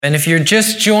And if you're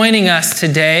just joining us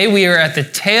today, we are at the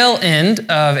tail end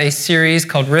of a series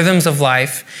called Rhythms of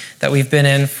Life that we've been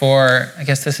in for, I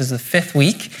guess this is the 5th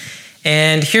week.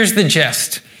 And here's the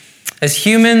gist. As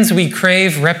humans, we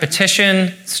crave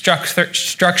repetition,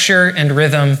 structure, and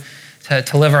rhythm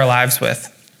to live our lives with.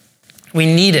 We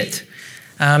need it.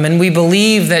 And we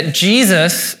believe that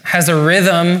Jesus has a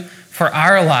rhythm for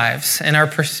our lives and our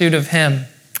pursuit of him.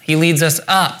 He leads us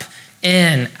up,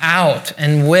 in, out,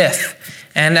 and with,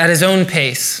 and at his own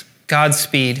pace, God's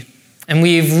speed. And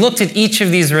we've looked at each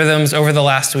of these rhythms over the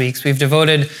last weeks. We've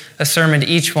devoted a sermon to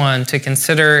each one to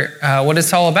consider what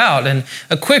it's all about. And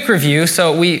a quick review,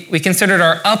 so we considered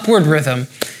our upward rhythm,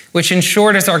 which in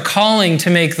short is our calling to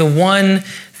make the one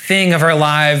thing of our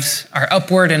lives our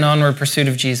upward and onward pursuit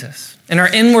of Jesus. And our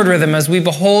inward rhythm, as we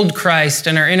behold Christ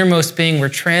and our innermost being, we're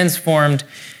transformed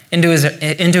into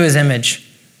his image.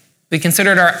 We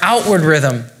considered our outward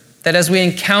rhythm, that as we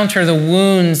encounter the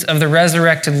wounds of the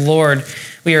resurrected Lord,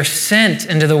 we are sent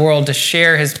into the world to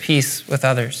share his peace with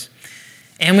others.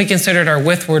 And we considered our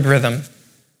withward rhythm,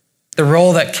 the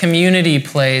role that community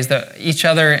plays, that each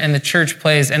other and the church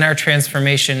plays in our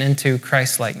transformation into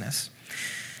Christ-likeness.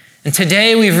 And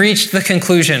today we've reached the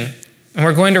conclusion, and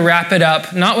we're going to wrap it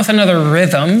up, not with another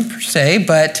rhythm per se,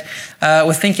 but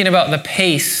with thinking about the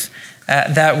pace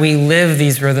that we live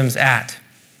these rhythms at.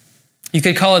 You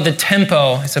could call it the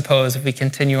tempo, I suppose, if we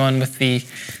continue on with the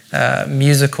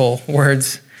musical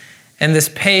words. And this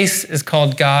pace is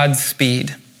called God's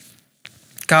speed.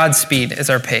 God's speed is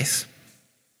our pace.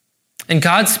 And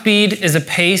God's speed is a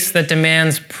pace that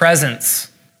demands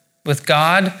presence with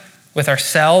God, with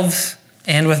ourselves,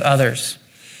 and with others.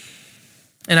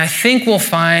 And I think we'll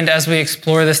find as we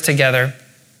explore this together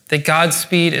that God's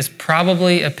speed is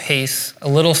probably a pace a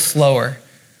little slower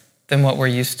than what we're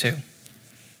used to.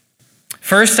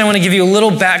 First, I want to give you a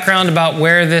little background about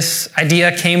where this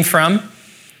idea came from.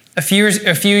 A few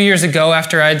years ago,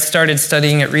 after I'd started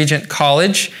studying at Regent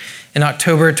College in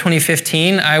October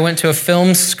 2015, I went to a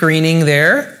film screening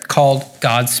there called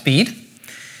Godspeed.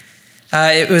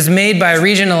 It was made by a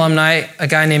Regent alumni, a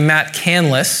guy named Matt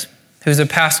Canlis, who's a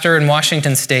pastor in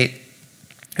Washington State,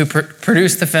 who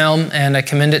produced the film, and I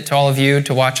commend it to all of you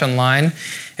to watch online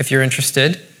if you're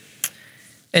interested.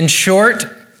 In short,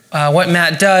 what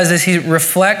Matt does is he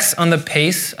reflects on the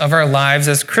pace of our lives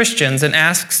as Christians and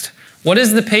asks, what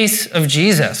is the pace of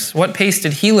Jesus? What pace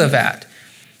did he live at?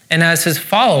 And as his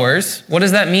followers, what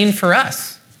does that mean for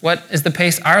us? What is the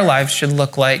pace our lives should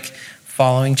look like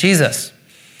following Jesus?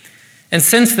 And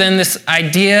since then, this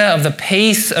idea of the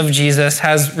pace of Jesus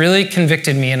has really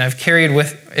convicted me, and I've carried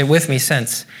it with me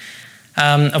since.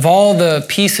 Of all the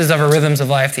pieces of our rhythms of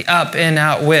life, the up, in,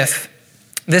 out, with,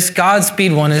 this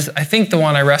Godspeed one is, I think, the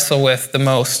one I wrestle with the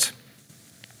most.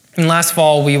 And last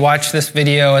fall, we watched this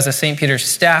video as a St. Peter's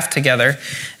staff together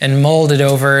and mulled it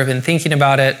over, been thinking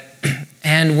about it.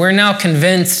 And we're now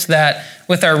convinced that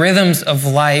with our rhythms of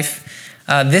life,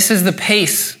 this is the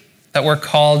pace that we're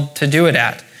called to do it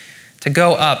at, to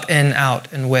go up, in,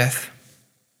 out, and with.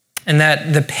 And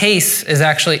that the pace is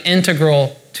actually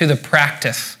integral to the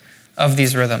practice of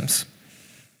these rhythms.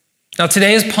 Now,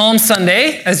 today is Palm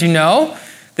Sunday, as you know,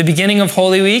 the beginning of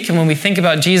Holy Week, and when we think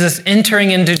about Jesus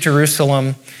entering into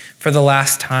Jerusalem for the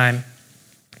last time.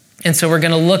 And so we're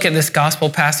going to look at this gospel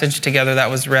passage together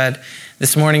that was read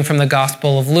this morning from the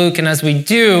Gospel of Luke. And as we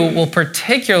do, we'll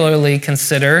particularly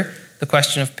consider the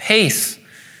question of pace.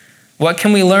 What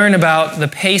can we learn about the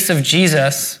pace of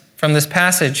Jesus from this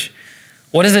passage?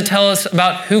 What does it tell us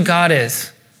about who God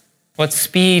is? What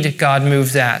speed God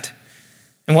moves at?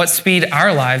 And what speed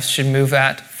our lives should move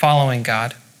at following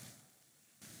God?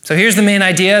 So here's the main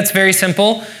idea. It's very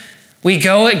simple. We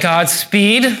go at God's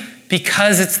speed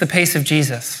because it's the pace of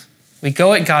Jesus. We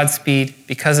go at God's speed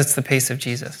because it's the pace of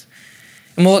Jesus.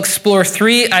 And we'll explore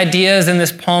 3 ideas in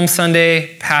this Palm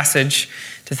Sunday passage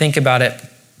to think about it.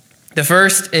 The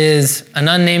first is an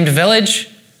unnamed village.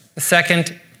 The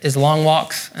second is long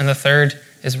walks. And the third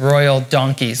is royal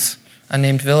donkeys.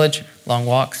 Unnamed village, long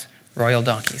walks, royal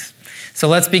donkeys. So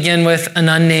let's begin with an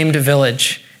unnamed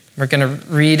village. We're going to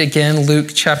read again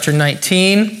Luke chapter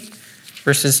 19,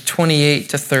 verses 28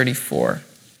 to 34.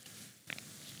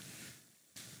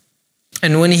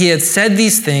 And when he had said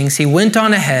these things, he went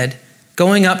on ahead,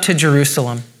 going up to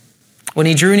Jerusalem. When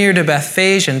he drew near to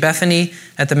Bethphage and Bethany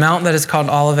at the mount that is called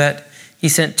Olivet, he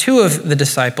sent 2 of the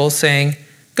disciples, saying,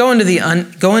 Go into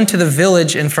the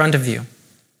village in front of you,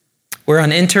 where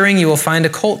on entering you will find a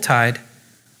colt tied,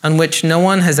 on which no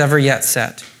one has ever yet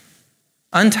sat.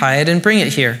 Untie it and bring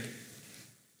it here.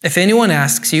 If anyone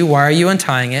asks you, why are you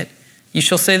untying it? You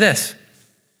shall say this,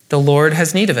 the Lord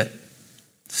has need of it.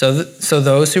 So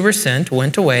those who were sent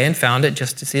went away and found it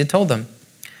just as he had told them.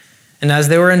 And as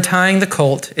they were untying the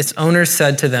colt, its owners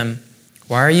said to them,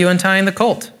 "Why are you untying the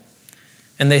colt?"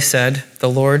 And they said, "The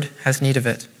Lord has need of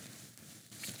it."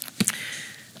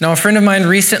 Now, a friend of mine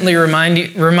recently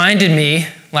reminded me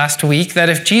last week that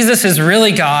if Jesus is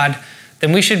really God,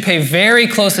 then we should pay very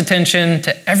close attention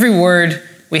to every word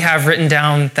we have written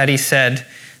down that he said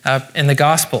in the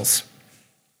Gospels.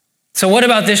 So what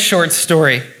about this short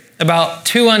story about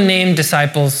two unnamed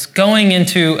disciples going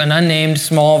into an unnamed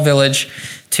small village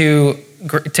to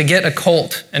get a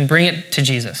colt and bring it to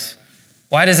Jesus?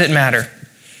 Why does it matter?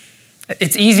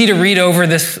 It's easy to read over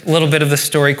this little bit of the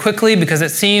story quickly because it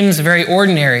seems very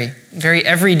ordinary, very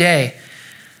everyday.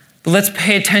 But let's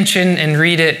pay attention and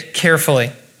read it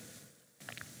carefully.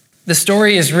 The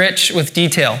story is rich with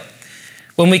detail.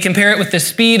 When we compare it with the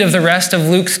speed of the rest of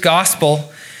Luke's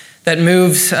gospel that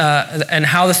moves and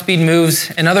how the speed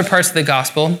moves in other parts of the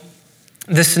gospel,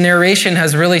 this narration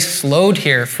has really slowed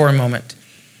here for a moment.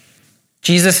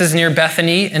 Jesus is near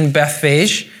Bethany and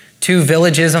Bethphage, two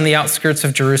villages on the outskirts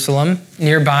of Jerusalem.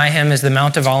 Nearby him is the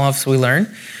Mount of Olives, we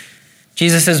learn.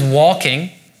 Jesus is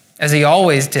walking, as he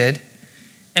always did,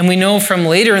 and we know from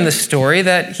later in the story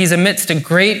that he's amidst a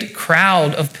great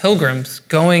crowd of pilgrims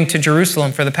going to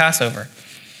Jerusalem for the Passover.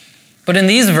 But in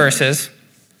these verses,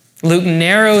 Luke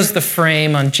narrows the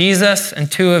frame on Jesus and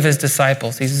two of his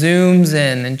disciples. He zooms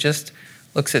in and just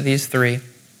looks at these three.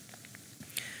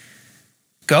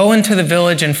 "Go into the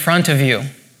village in front of you,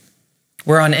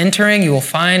 where on entering you will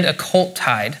find a colt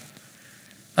tied,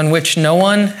 on which no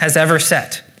one has ever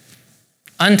sat.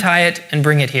 Untie it and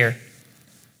bring it here.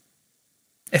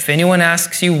 If anyone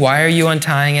asks you, 'Why are you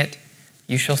untying it?'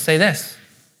 you shall say this,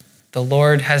 'The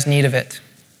Lord has need of it.'"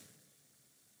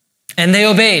 And they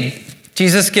obeyed.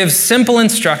 Jesus gives simple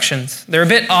instructions. They're a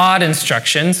bit odd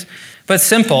instructions, but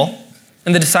simple.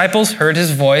 And the disciples heard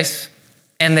his voice,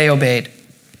 and they obeyed.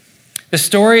 The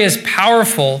story is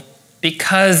powerful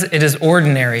because it is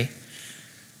ordinary.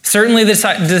 Certainly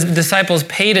the disciples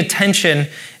paid attention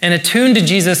and attuned to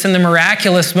Jesus in the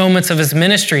miraculous moments of his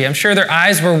ministry. I'm sure their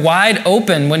eyes were wide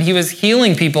open when he was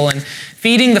healing people and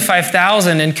feeding the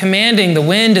 5,000 and commanding the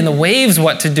wind and the waves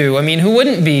what to do. I mean, who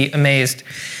wouldn't be amazed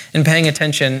and paying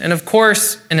attention? And of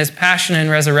course, in his passion and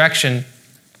resurrection.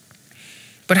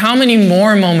 But how many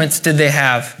more moments did they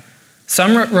have?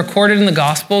 Some recorded in the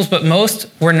Gospels, but most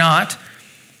were not,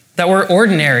 that were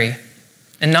ordinary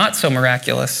and not so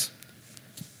miraculous.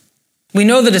 We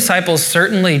know the disciples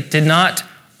certainly did not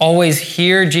always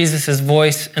hear Jesus'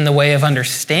 voice in the way of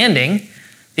understanding.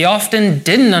 They often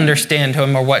didn't understand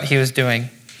him or what he was doing.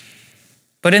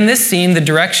 But in this scene, the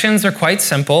directions are quite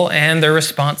simple and their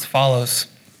response follows.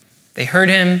 They heard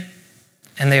him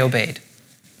and they obeyed.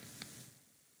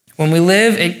 When we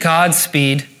live at God's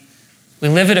speed, we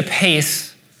live at a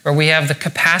pace where we have the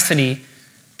capacity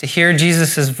to hear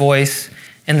Jesus' voice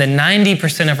in the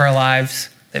 90% of our lives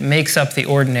that makes up the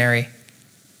ordinary.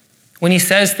 When he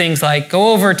says things like,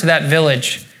 "Go over to that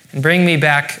village and bring me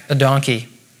back a donkey."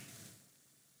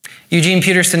 Eugene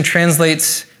Peterson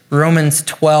translates Romans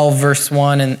 12, verse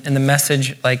 1 in the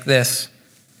Message like this.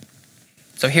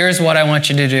 So here's what I want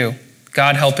you to do,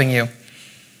 God helping you.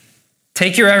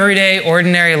 Take your everyday,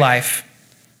 ordinary life.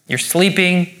 You're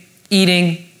sleeping,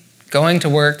 eating, going to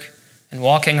work, and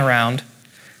walking around,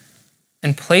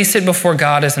 and place it before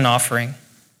God as an offering.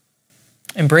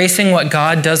 Embracing what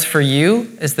God does for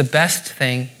you is the best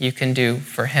thing you can do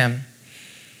for him.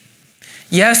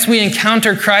 Yes, we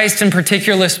encounter Christ in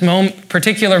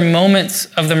particular moments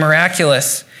of the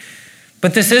miraculous,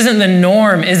 but this isn't the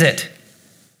norm, is it?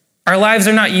 Our lives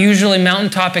are not usually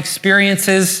mountaintop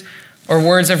experiences or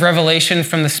words of revelation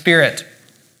from the Spirit.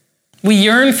 We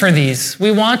yearn for these.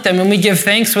 We want them, and we give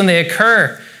thanks when they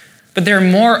occur. But they're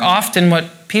more often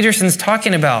what Peterson's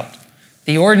talking about,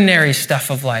 the ordinary stuff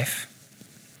of life.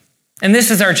 And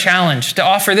this is our challenge, to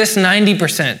offer this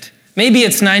 90%. Maybe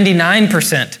it's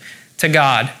 99% to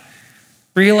God,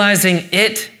 realizing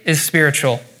it is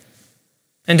spiritual,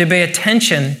 and to pay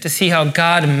attention to see how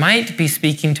God might be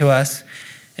speaking to us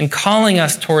and calling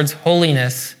us towards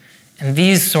holiness in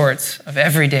these sorts of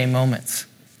everyday moments.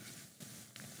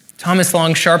 Thomas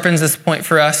Long sharpens this point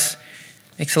for us,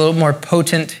 makes it a little more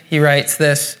potent. He writes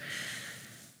this: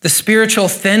 "The spiritual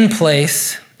thin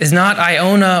place is not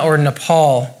Iona or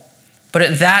Nepal, but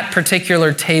at that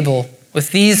particular table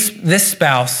with this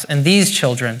spouse and these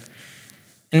children,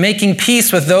 and making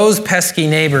peace with those pesky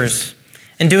neighbors,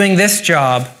 and doing this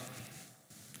job,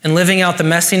 and living out the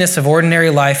messiness of ordinary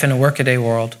life in a workaday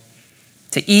world.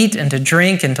 To eat and to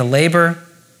drink and to labor,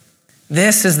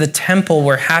 this is the temple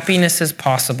where happiness is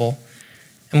possible,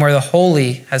 and where the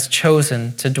Holy has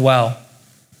chosen to dwell.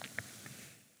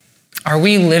 Are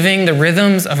we living the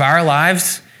rhythms of our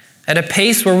lives at a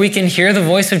pace where we can hear the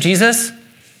voice of Jesus,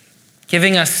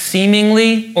 giving us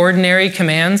seemingly ordinary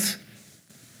commands?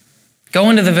 Go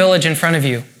into the village in front of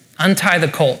you, untie the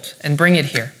colt, and bring it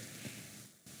here.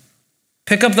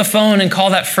 Pick up the phone and call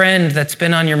that friend that's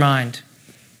been on your mind.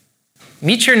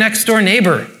 Meet your next door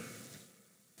neighbor.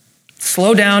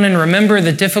 Slow down and remember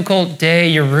the difficult day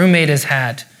your roommate has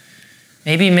had.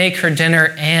 Maybe make her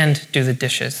dinner and do the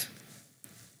dishes.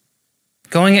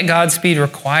 Going at God's speed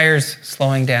requires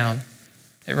slowing down.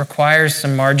 It requires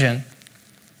some margin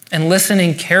and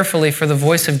listening carefully for the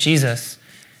voice of Jesus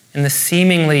in the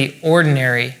seemingly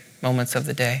ordinary moments of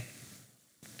the day.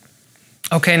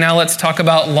 Okay, now let's talk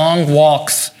about long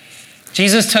walks.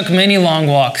 Jesus took many long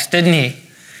walks, didn't he?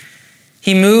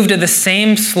 He moved at the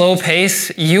same slow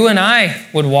pace you and I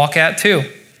would walk at too.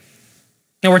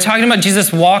 Now we're talking about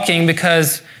Jesus walking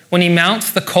because when he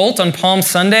mounts the colt on Palm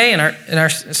Sunday in our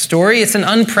story, it's an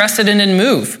unprecedented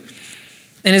move.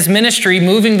 In his ministry,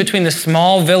 moving between the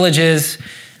small villages,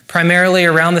 primarily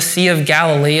around the Sea of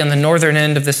Galilee on the northern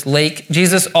end of this lake,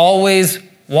 Jesus always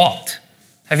walked.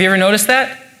 Have you ever noticed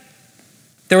that?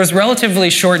 There was relatively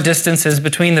short distances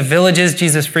between the villages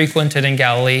Jesus frequented in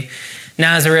Galilee,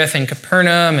 Nazareth and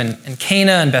Capernaum and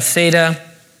Cana and Bethsaida.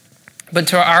 But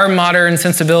to our modern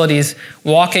sensibilities,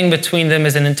 walking between them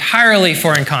is an entirely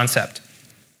foreign concept.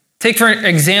 Take, for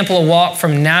example, a walk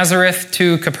from Nazareth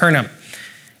to Capernaum.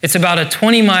 It's about a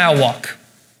 20-mile walk.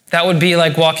 That would be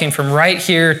like walking from right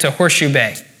here to Horseshoe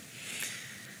Bay.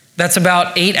 That's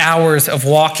about 8 hours of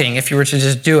walking if you were to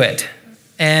just do it.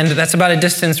 And that's about a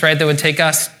distance, right, that would take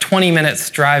us 20 minutes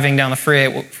driving down the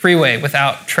freeway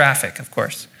without traffic, of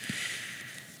course.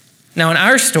 Now, in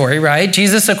our story, right,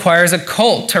 Jesus acquires a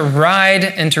colt to ride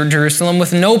into Jerusalem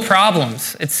with no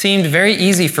problems. It seemed very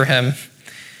easy for him.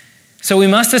 So we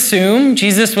must assume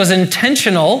Jesus was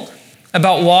intentional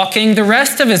about walking the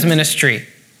rest of his ministry.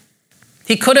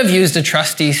 He could have used a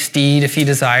trusty steed if he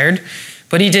desired,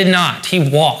 but he did not.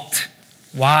 He walked.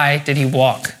 Why did he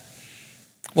walk?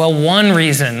 Well, one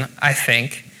reason, I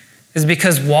think, is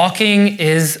because walking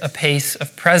is a pace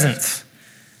of presence.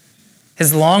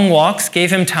 His long walks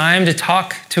gave him time to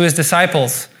talk to his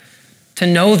disciples, to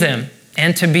know them,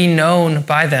 and to be known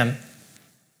by them.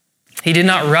 He did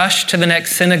not rush to the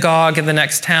next synagogue in the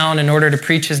next town in order to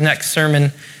preach his next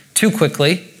sermon too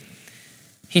quickly.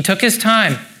 He took his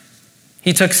time.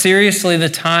 He took seriously the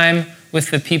time with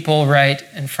the people right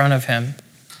in front of him.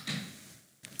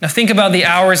 Now think about the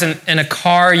hours in a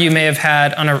car you may have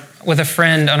had with a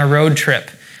friend on a road trip.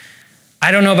 I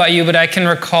don't know about you, but I can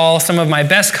recall some of my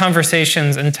best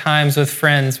conversations and times with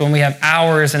friends when we have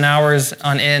hours and hours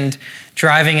on end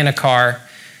driving in a car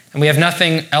and we have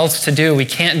nothing else to do. We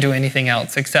can't do anything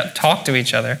else except talk to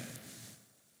each other.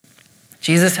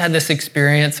 Jesus had this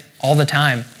experience all the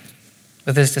time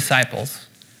with his disciples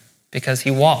because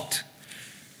he walked.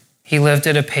 He lived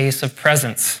at a pace of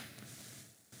presence.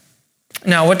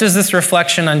 Now, what does this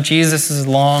reflection on Jesus'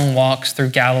 long walks through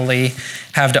Galilee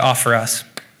have to offer us?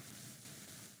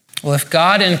 Well, if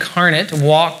God incarnate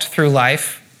walked through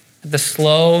life at the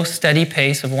slow, steady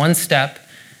pace of one step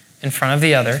in front of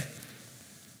the other,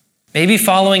 maybe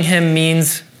following him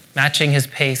means matching his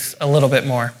pace a little bit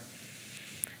more.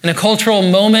 In a cultural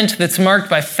moment that's marked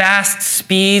by fast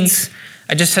speeds,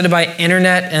 I just said about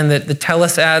internet and the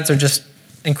TELUS ads are just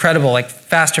incredible, like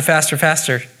faster, faster,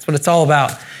 faster. That's what it's all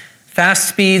about. Fast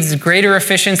speeds, greater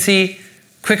efficiency,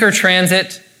 quicker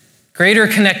transit, greater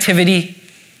connectivity.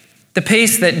 The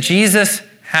pace that Jesus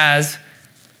has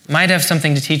might have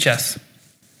something to teach us.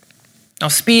 Now,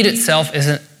 speed itself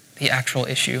isn't the actual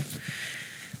issue,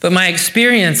 but my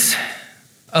experience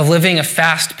of living a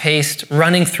fast-paced,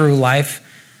 running through life,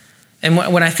 and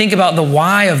when I think about the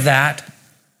why of that,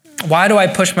 why do I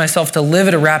push myself to live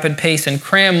at a rapid pace and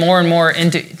cram more and more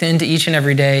into each and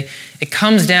every day? It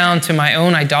comes down to my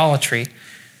own idolatry.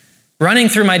 Running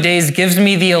through my days gives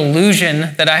me the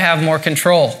illusion that I have more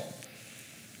control.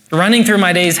 Running through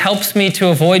my days helps me to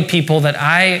avoid people that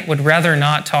I would rather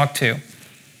not talk to.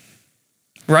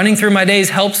 Running through my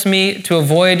days helps me to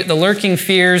avoid the lurking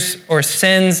fears or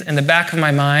sins in the back of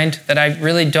my mind that I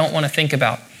really don't want to think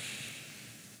about.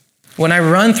 When I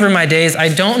run through my days,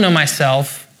 I don't know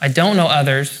myself, I don't know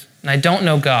others, and I don't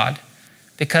know God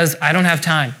because I don't have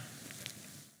time.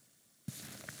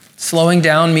 Slowing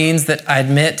down means that I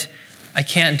admit I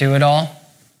can't do it all.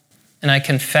 And I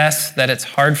confess that it's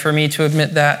hard for me to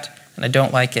admit that, and I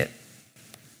don't like it.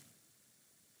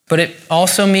 But it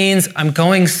also means I'm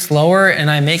going slower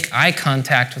and I make eye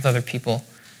contact with other people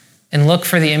and look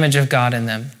for the image of God in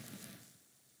them.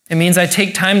 It means I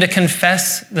take time to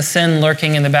confess the sin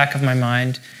lurking in the back of my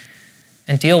mind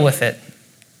and deal with it.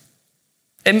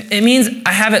 It means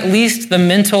I have at least the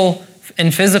mental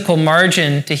and physical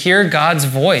margin to hear God's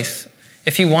voice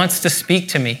if he wants to speak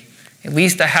to me. At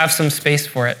least I have some space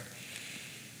for it.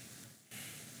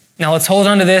 Now let's hold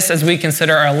on to this as we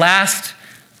consider our last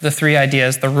of the three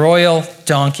ideas, the royal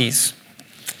donkeys.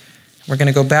 We're going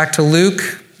to go back to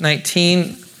Luke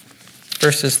 19,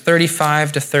 verses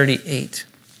 35 to 38.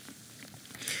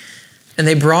 And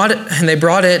they brought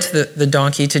it, the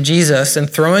donkey, to Jesus, and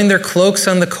throwing their cloaks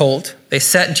on the colt, they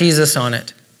set Jesus on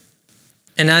it.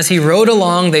 And as he rode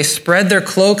along, they spread their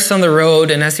cloaks on the road,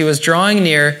 and as he was drawing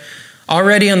near,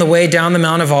 already on the way down the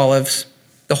Mount of Olives,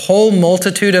 the whole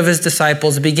multitude of his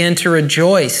disciples began to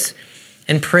rejoice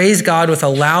and praise God with a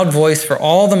loud voice for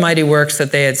all the mighty works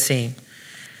that they had seen,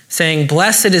 saying,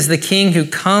 "Blessed is the King who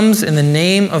comes in the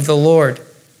name of the Lord.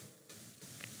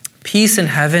 Peace in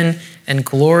heaven and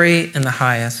glory in the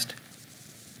highest."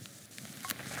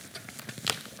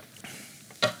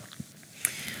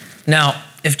 Now,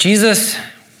 if Jesus'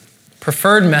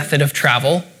 preferred method of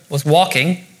travel was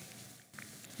walking,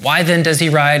 why then does he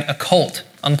ride a colt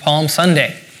on Palm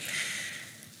Sunday?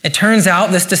 It turns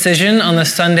out this decision on the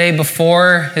Sunday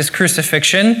before his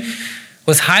crucifixion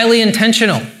was highly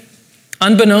intentional.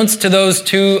 Unbeknownst to those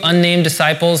two unnamed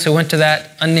disciples who went to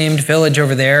that unnamed village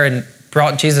over there and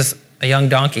brought Jesus a young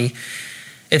donkey,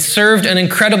 it served an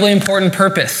incredibly important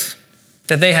purpose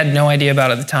that they had no idea about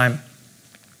at the time.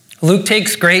 Luke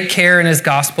takes great care in his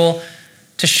gospel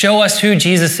to show us who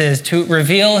Jesus is, to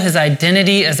reveal his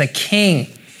identity as a king,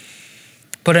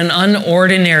 but an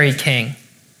unordinary king.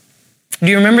 Do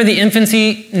you remember the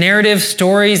infancy narrative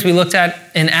stories we looked at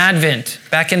in Advent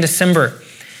back in December?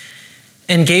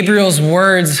 And Gabriel's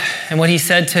words and what he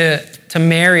said to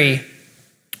Mary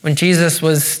when Jesus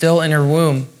was still in her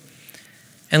womb.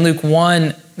 In Luke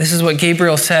 1, this is what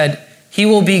Gabriel said: "He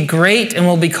will be great and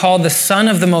will be called the Son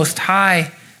of the Most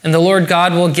High, and the Lord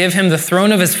God will give him the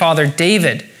throne of his father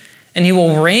David, and he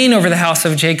will reign over the house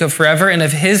of Jacob forever, and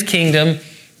of his kingdom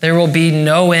there will be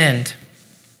no end."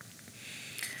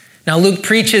 Now Luke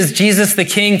preaches Jesus the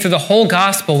King through the whole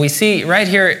gospel. We see right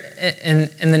here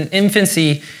in the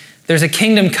infancy, there's a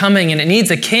kingdom coming and it needs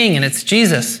a king, and it's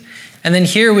Jesus. And then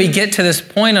here we get to this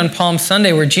point on Palm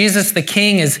Sunday where Jesus the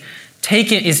King is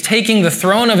taking the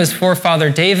throne of his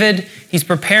forefather David. He's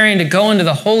preparing to go into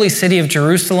the holy city of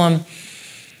Jerusalem.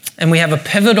 And we have a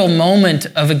pivotal moment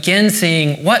of again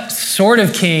seeing what sort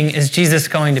of king is Jesus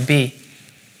going to be.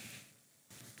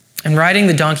 And riding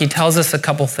the donkey tells us a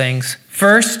couple things.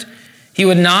 First, he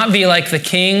would not be like the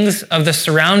kings of the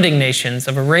surrounding nations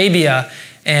of Arabia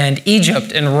and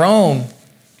Egypt and Rome,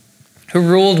 who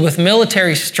ruled with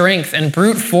military strength and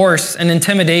brute force and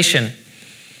intimidation.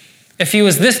 If he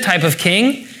was this type of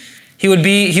king, he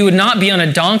would not be on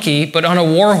a donkey, but on a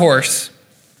war horse,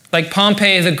 like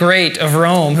Pompey the Great of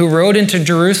Rome, who rode into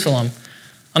Jerusalem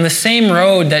on the same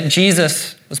road that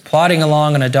Jesus was plodding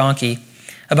along on a donkey.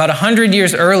 About 100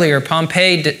 years earlier,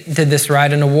 Pompey did this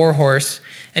ride on a war horse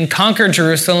and conquered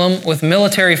Jerusalem with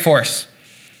military force.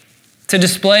 To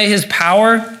display his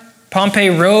power, Pompey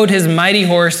rode his mighty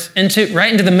horse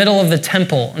right into the middle of the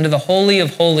temple, into the Holy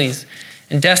of Holies,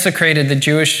 and desecrated the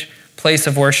Jewish place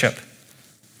of worship.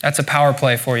 That's a power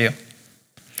play for you.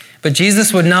 But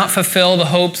Jesus would not fulfill the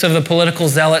hopes of the political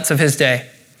zealots of his day,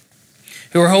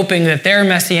 who were hoping that their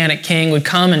messianic king would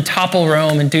come and topple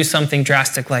Rome and do something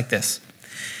drastic like this.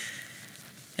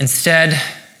 Instead,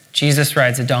 Jesus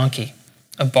rides a donkey,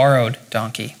 a borrowed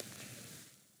donkey.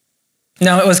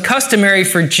 Now, it was customary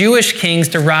for Jewish kings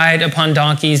to ride upon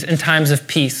donkeys in times of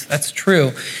peace. That's true.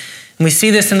 And we see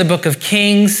this in the book of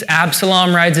Kings.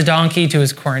 Absalom rides a donkey to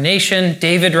his coronation.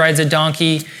 David rides a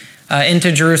donkey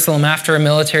into Jerusalem after a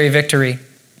military victory.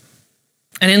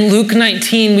 And in Luke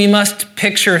 19, we must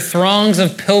picture throngs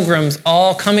of pilgrims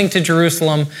all coming to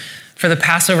Jerusalem for the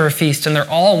Passover feast, and they're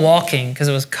all walking because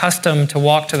it was custom to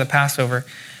walk to the Passover.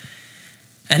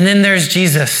 And then there's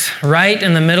Jesus right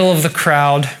in the middle of the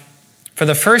crowd for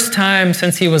the first time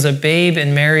since he was a babe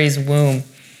in Mary's womb,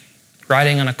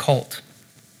 riding on a colt.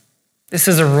 This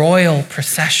is a royal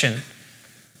procession.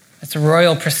 It's a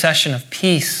royal procession of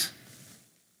peace.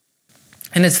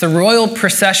 And it's the royal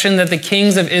procession that the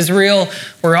kings of Israel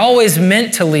were always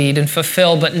meant to lead and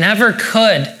fulfill, but never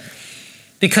could,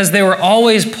 because they were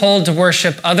always pulled to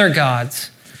worship other gods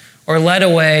or led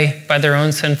away by their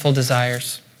own sinful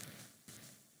desires.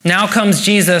 Now comes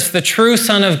Jesus, the true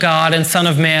Son of God and Son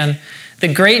of Man,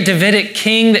 the great Davidic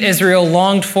king that Israel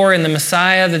longed for, and the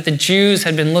Messiah that the Jews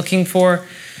had been looking for.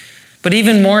 But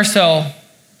even more so,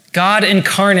 God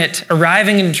incarnate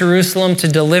arriving in Jerusalem to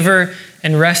deliver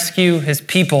and rescue his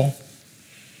people.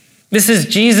 This is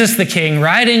Jesus the King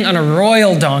riding on a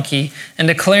royal donkey and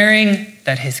declaring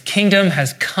that his kingdom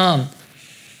has come.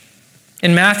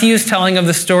 In Matthew's telling of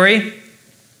the story,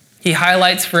 he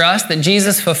highlights for us that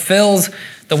Jesus fulfills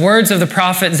the words of the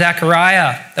prophet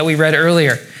Zechariah that we read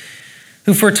earlier,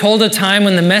 who foretold a time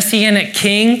when the Messianic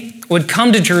king would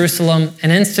come to Jerusalem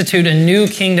and institute a new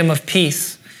kingdom of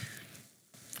peace.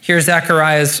 Here's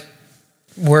Zechariah's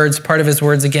words, part of his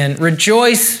words again.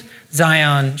 "Rejoice,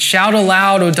 Zion. Shout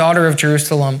aloud, O daughter of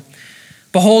Jerusalem.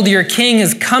 Behold, your king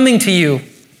is coming to you.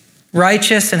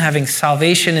 Righteous and having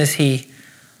salvation is he,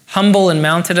 humble and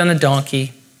mounted on a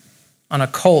donkey, on a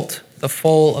colt, the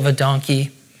foal of a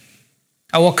donkey.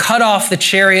 I will cut off the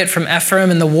chariot from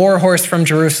Ephraim and the war horse from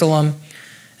Jerusalem,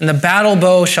 and the battle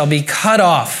bow shall be cut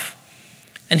off,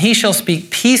 and he shall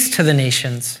speak peace to the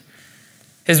nations.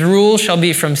 His rule shall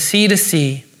be from sea to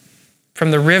sea,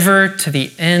 from the river to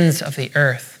the ends of the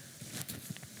earth."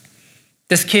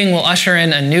 This king will usher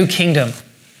in a new kingdom,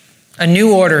 a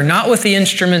new order, not with the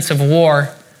instruments of war,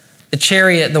 the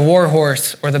chariot, the war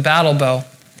horse, or the battle bow,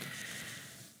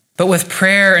 but with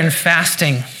prayer and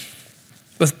fasting,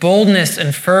 with boldness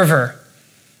and fervor,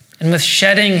 and with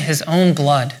shedding his own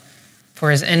blood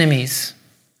for his enemies,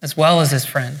 as well as his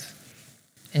friends,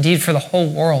 indeed for the whole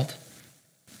world.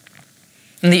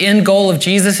 And the end goal of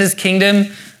Jesus'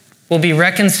 kingdom will be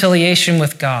reconciliation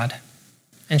with God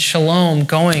and shalom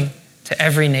going to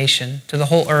every nation, to the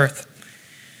whole earth.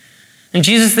 And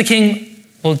Jesus the King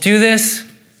will do this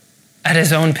at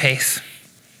his own pace,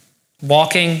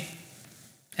 walking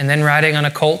and then riding on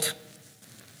a colt,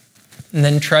 and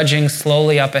then trudging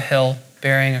slowly up a hill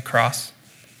bearing a cross.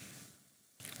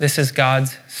 This is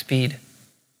God's speed.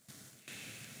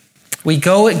 We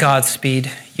go at God's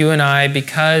speed, you and I,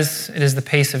 because it is the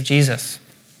pace of Jesus.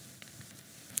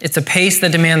 It's a pace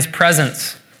that demands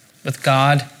presence with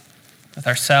God, with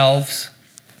ourselves,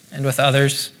 and with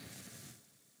others.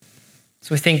 So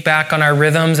we think back on our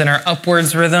rhythms and our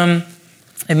upwards rhythm.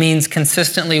 It means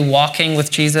consistently walking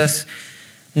with Jesus,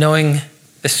 knowing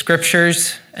the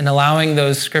scriptures and allowing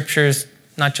those scriptures,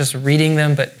 not just reading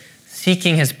them, but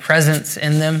seeking his presence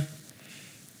in them.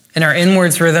 In our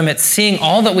inwards rhythm, it's seeing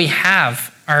all that we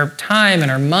have, our time and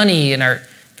our money and our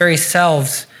very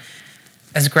selves,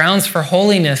 as grounds for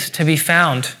holiness to be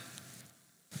found,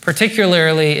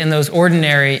 particularly in those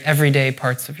ordinary, everyday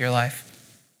parts of your life.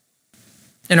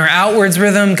 In our outwards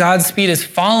rhythm, God's speed is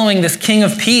following this King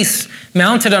of Peace,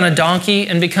 mounted on a donkey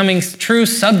and becoming true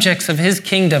subjects of his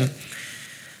kingdom.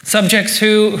 Subjects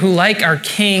who, like our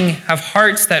King, have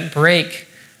hearts that break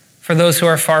for those who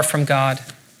are far from God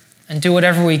and do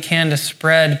whatever we can to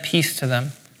spread peace to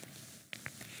them.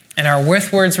 In our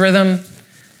withwards rhythm,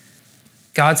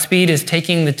 God's speed is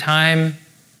taking the time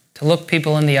to look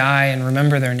people in the eye and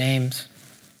remember their names,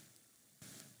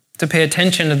 to pay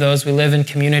attention to those we live in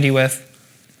community with,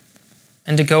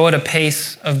 and to go at a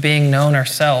pace of being known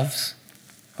ourselves,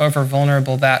 however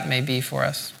vulnerable that may be for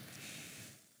us.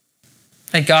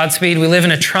 At God's speed, we live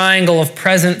in a triangle of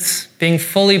presence, being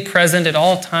fully present at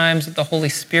all times with the Holy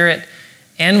Spirit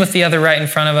and with the other right in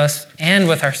front of us and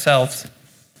with ourselves.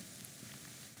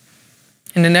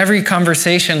 And in every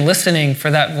conversation, listening for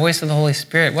that voice of the Holy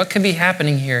Spirit. What could be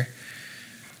happening here?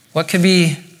 What could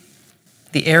be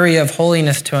the area of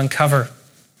holiness to uncover?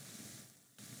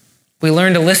 We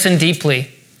learn to listen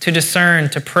deeply, to discern,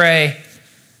 to pray,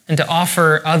 and to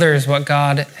offer others what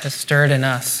God has stirred in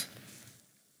us.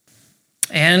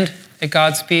 And at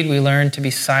God's speed, we learn to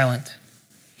be silent.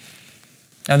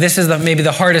 Now, this is maybe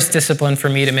the hardest discipline for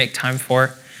me to make time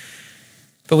for,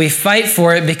 but we fight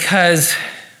for it because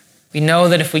we know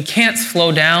that if we can't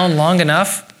slow down long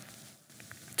enough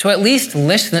to at least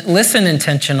listen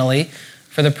intentionally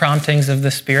for the promptings of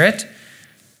the Spirit,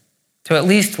 to at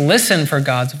least listen for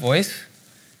God's voice,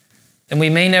 then we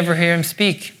may never hear him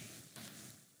speak.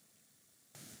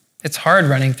 It's hard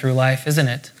running through life, isn't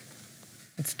it?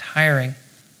 It's tiring.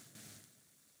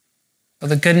 Well,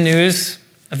 the good news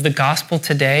of the gospel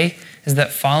today is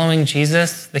that following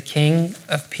Jesus, the King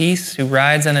of Peace, who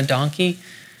rides on a donkey,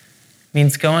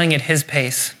 means going at his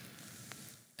pace,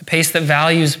 a pace that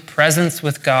values presence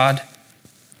with God,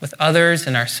 with others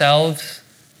and ourselves,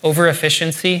 over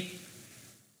efficiency,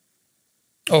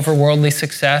 over worldly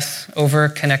success, over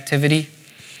connectivity.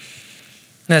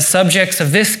 And as subjects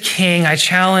of this King, I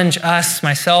challenge us,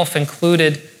 myself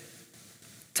included,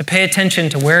 to pay attention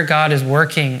to where God is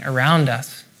working around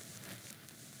us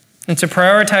and to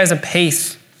prioritize a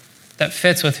pace that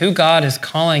fits with who God is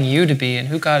calling you to be and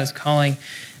who God is calling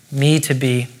me to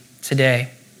be today.